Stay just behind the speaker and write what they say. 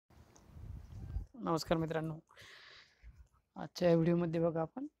नमस्कार मित्रांनो, आजच्या या व्हिडिओमध्ये बघा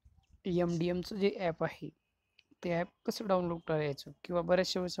आपण MDMचं जे ॲप आहे ते ॲप कसं डाउनलोड करायचं किंवा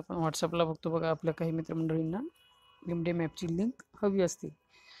बऱ्याचशा वेळेस आपण व्हॉट्सअपला बघतो बघा, आपल्या काही मित्रमंडळींना MDM ॲपची लिंक हवी असते.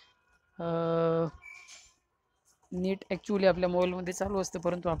 नेट ॲक्च्युअली आपल्या मोबाईलमध्ये चालू असतं,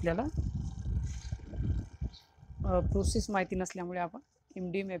 परंतु आपल्याला प्रोसेस माहिती नसल्यामुळे आपण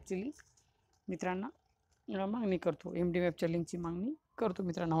MDM ॲपची लिंक मित्रांना मागणी करतो. MDM ॲपच्या लिंकची मागणी करतो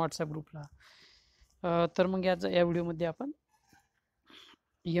मित्रांनो व्हॉट्सअप ग्रुपला. तर मग या व्हिडिओमध्ये आपण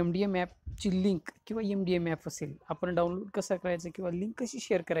MDM ॲपची लिंक किंवा MDM ॲप असेल आपण डाउनलोड कसं करायचं किंवा लिंक कशी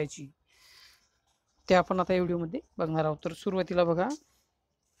शेअर करायची ते आपण आता या व्हिडिओमध्ये बघणार आहोत. तर सुरुवातीला बघा,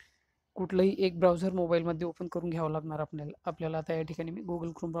 कुठलंही एक ब्राउझर मोबाईलमध्ये ओपन करून घ्यावं लागणार आपल्याला. आता या ठिकाणी मी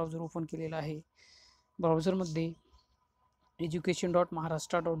गुगल क्रोम ब्राउझर ओपन केलेला आहे. ब्राउझरमध्ये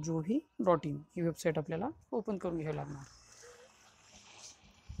education.maharashtra.gov.in ही वेबसाईट आपल्याला ओपन करून घ्यावी लागणार.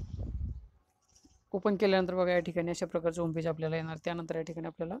 ओपन केल्यानंतर बघा, या ठिकाणी अशा प्रकारचं होमपेज आपल्याला येणार. त्यानंतर या ठिकाणी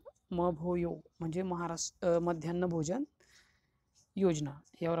आपल्याला MVO म्हणजे महाराष्ट्र मध्यान्ह भोजन योजना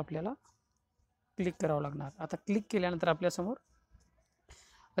यावर आपल्याला क्लिक करावं लागणार. आता क्लिक केल्यानंतर आपल्यासमोर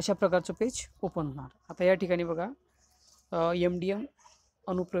अशा प्रकारचं पेज ओपन होणार. आता या ठिकाणी बघा, MDM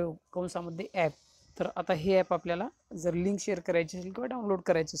अनुप्रयोग कंसामध्ये ॲप. तर आता हे ॲप आपल्याला जर लिंक शेअर करायची असेल किंवा डाउनलोड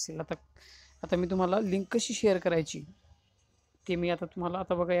करायचं असेल, आता मी तुम्हाला लिंक कशी शेअर करायची ते मी आता तुम्हाला,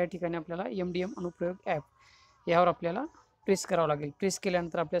 आता बघा या ठिकाणी आपल्याला MDM अनुप्रयोग ॲप यावर आपल्याला प्रेस करावं लागेल. प्रेस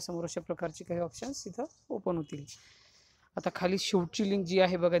केल्यानंतर आपल्यासमोर अशा प्रकारचे काही ऑप्शन्स इथं ओपन होतील. आता खाली शेवटची लिंक जी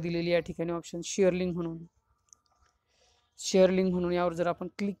आहे बघा दिलेली, या ठिकाणी ऑप्शन शेअर लिंक म्हणून यावर जर आपण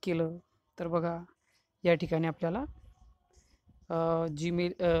क्लिक केलं तर बघा या ठिकाणी आपल्याला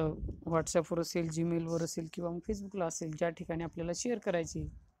जीमेल, व्हॉट्सॲपवर असेल, जीमेलवर असेल किंवा मग फेसबुकला असेल, ज्या ठिकाणी आपल्याला शेअर करायची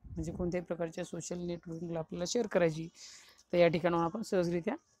म्हणजे कोणत्याही प्रकारच्या सोशल नेटवर्किंगला आपल्याला शेअर करायची, तर या ठिकाणावर आपण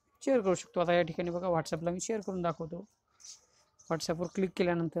सहजरित्या शेअर करू शकतो. आता या ठिकाणी बघा, व्हॉट्सॲपला मी शेअर करून दाखवतो. व्हॉट्सॲपवर क्लिक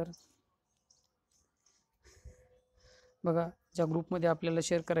केल्यानंतर बघा, ज्या ग्रुपमध्ये आपल्याला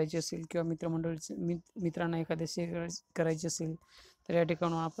शेअर करायची असेल किंवा मित्रांना एखाद्या शेअर करायची असेल, तर या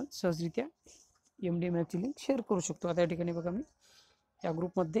ठिकाणावर आपण सहजरित्या MDM ॲपची लिंक शेअर करू शकतो. आता या ठिकाणी बघा, मी या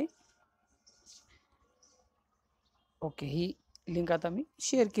ग्रुपमध्ये ओके ही लिंक आता मी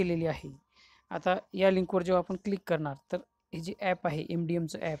शेअर केलेली आहे. आता या लिंकवर जेव्हा आपण क्लिक करणार तर हे जे ॲप आहे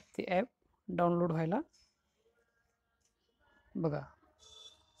MDMचं ॲप, ते ॲप डाउनलोड व्हायला बघा,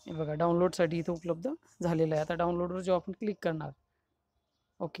 हे बघा डाउनलोडसाठी इथं उपलब्ध झालेलं आहे. आता डाउनलोडवर जेव्हा आपण क्लिक करणार,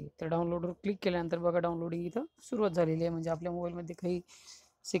 ओके, तर डाउनलोडवर क्लिक केल्यानंतर बघा डाउनलोडिंग इथं सुरुवात झालेली आहे. म्हणजे आपल्या मोबाईलमध्ये काही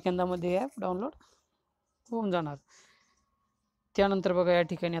सेकंदामध्ये ॲप डाउनलोड होऊन जाणार. त्यानंतर बघा या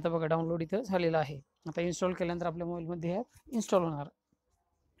ठिकाणी आता बघा डाउनलोड इथं झालेलं आहे. आता इन्स्टॉल केल्यानंतर आपल्या मोबाईलमध्ये ॲप इन्स्टॉल होणार.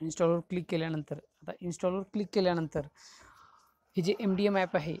 इन्स्टॉलवर क्लिक केल्यानंतर हे जे MDM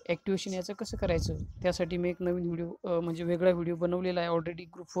ॲप आहे ॲक्टिवेशन याचं कसं करायचं, त्यासाठी मी एक नवीन व्हिडिओ म्हणजे वेगळा व्हिडिओ बनवलेला आहे ऑलरेडी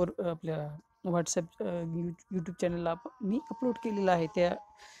ग्रुपवर, आपल्या व्हॉट्सॲप यूट्यूब चॅनलला मी अपलोड केलेला आहे. त्या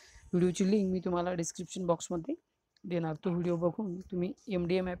व्हिडिओची लिंक मी तुम्हाला डिस्क्रिप्शन बॉक्समध्ये देणार. तो व्हिडिओ बघून तुम्ही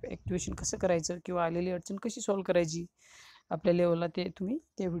MDM ॲप ॲक्टिवेशन कसं करायचं किंवा आलेली अडचण कशी सॉल्व्ह करायची आपल्या लेवलला, ते तुम्ही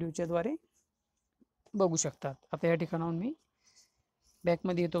त्या व्हिडिओच्याद्वारे बघू शकतात. आता या ठिकाणाहून मी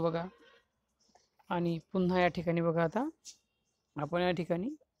बॅकमध्ये येतो बघा, आणि पुन्हा या ठिकाणी बघा, आता आपण या ठिकाणी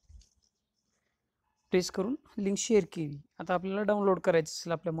प्रेस करून लिंक शेअर केली. आता आपल्याला डाउनलोड करायचं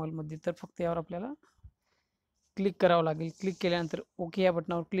असेल आपल्या मोबाईलमध्ये, तर फक्त यावर आपल्याला क्लिक करावं लागेल. क्लिक केल्यानंतर ओके या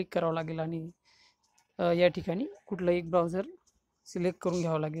बटनावर क्लिक करावं लागेल आणि या ठिकाणी कुठलं एक ब्राउझर सिलेक्ट करून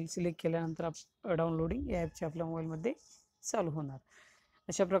घ्यावं लागेल. सिलेक्ट केल्यानंतर डाउनलोडिंग या ॲपच्या आपल्या मोबाईलमध्ये चालू होणार.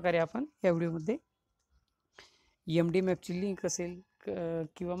 अशा प्रकारे आपण या व्हिडिओमध्ये MDM ॲपची लिंक असेल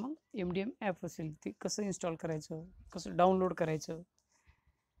किंवा मग MDM ॲप असेल ते कसं इन्स्टॉल करायचं, कसं डाउनलोड करायचं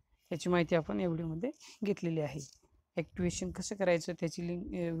याची माहिती आपण या व्हिडिओमध्ये घेतलेली आहे. ॲक्टिवेशन कसं करायचं त्याची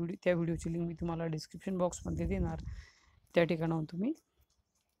लिंक, त्या व्हिडिओची लिंक मी तुम्हाला डिस्क्रिप्शन बॉक्समध्ये देणार. त्या ठिकाणाहून तुम्ही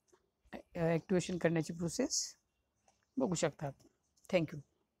ॲक्टिवेशन करण्याची प्रोसेस बघू शकतात. थँक्यू.